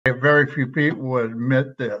very few people would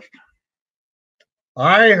admit this.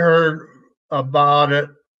 I heard about it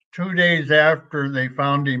 2 days after they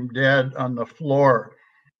found him dead on the floor.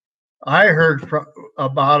 I heard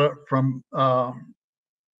about it from um,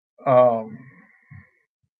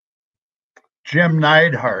 Jim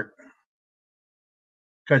Neidhart,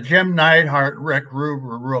 because Jim Neidhart and Rick Rube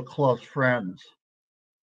were real close friends.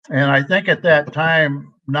 And I think at that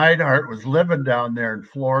time, Neidhart was living down there in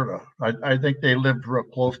Florida. I think they lived real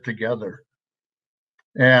close together.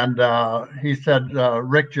 And he said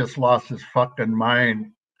Rick just lost his fucking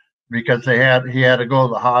mind because he had to go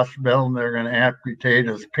to the hospital and they're going to amputate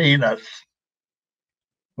his penis.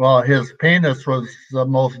 Well, his penis was the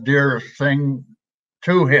most dearest thing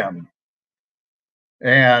to him.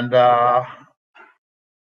 And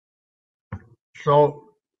so,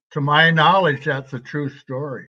 to my knowledge, that's a true story.